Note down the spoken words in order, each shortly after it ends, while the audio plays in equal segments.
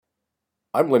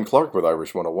I'm Lynn Clark with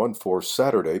Irish 101 for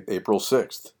Saturday, April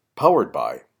 6th. Powered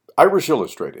by Irish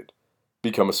Illustrated.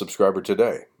 Become a subscriber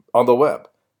today on the web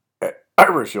at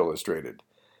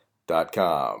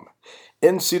irishillustrated.com.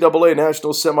 NCAA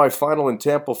National Semifinal in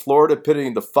Tampa, Florida,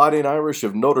 pitting the Fighting Irish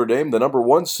of Notre Dame, the number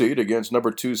 1 seed, against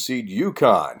number 2 seed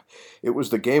UConn. It was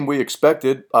the game we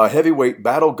expected, a heavyweight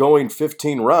battle going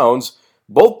 15 rounds,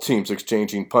 both teams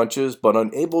exchanging punches but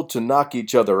unable to knock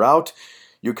each other out.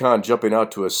 UConn jumping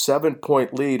out to a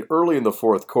 7-point lead early in the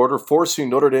fourth quarter, forcing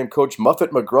Notre Dame coach Muffet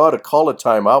McGraw to call a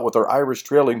timeout with our Irish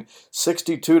trailing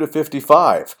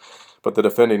 62-55. But the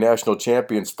defending national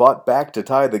champions fought back to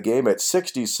tie the game at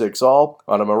 66-all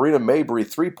on a Marina Mabry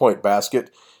three-point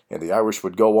basket, and the Irish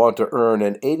would go on to earn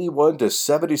an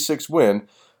 81-76 win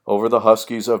over the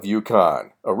Huskies of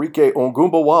UConn. Arike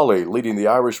Ogunbowale leading the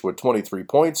Irish with 23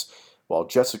 points, while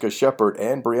Jessica Shepard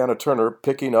and Brianna Turner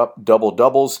picking up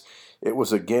double-doubles. It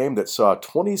was a game that saw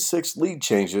 26 lead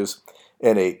changes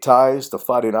and 8 ties. The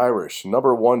Fighting Irish,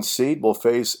 number 1 seed, will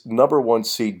face number 1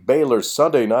 seed Baylor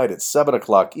Sunday night at 7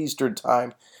 o'clock Eastern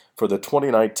Time for the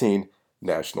 2019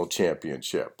 National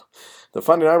Championship. The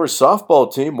Fighting Irish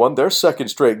softball team won their second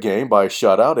straight game by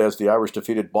shutout as the Irish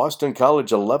defeated Boston College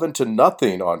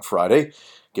 11-0 on Friday.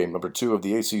 Game number 2 of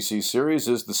the ACC series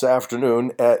is this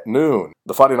afternoon at noon.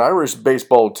 The Fighting Irish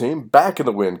baseball team back in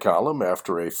the win column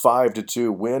after a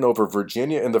 5-2 win over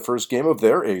Virginia in the first game of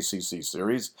their ACC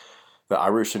series. The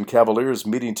Irish and Cavaliers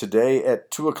meeting today at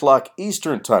 2 o'clock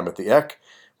Eastern Time at the Eck,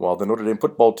 while the Notre Dame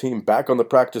football team back on the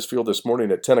practice field this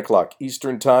morning at 10 o'clock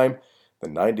Eastern Time. The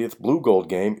 90th Blue Gold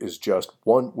game is just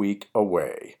 1 week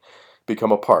away.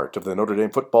 Become a part of the Notre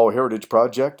Dame Football Heritage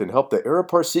Project and help the Ara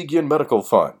Parseghian Medical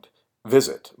Fund.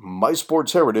 Visit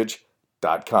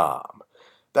mysportsheritage.com.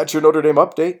 That's your Notre Dame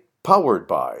update, powered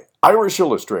by Irish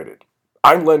Illustrated.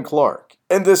 I'm Len Clark,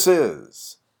 and this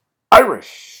is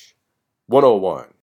Irish 101.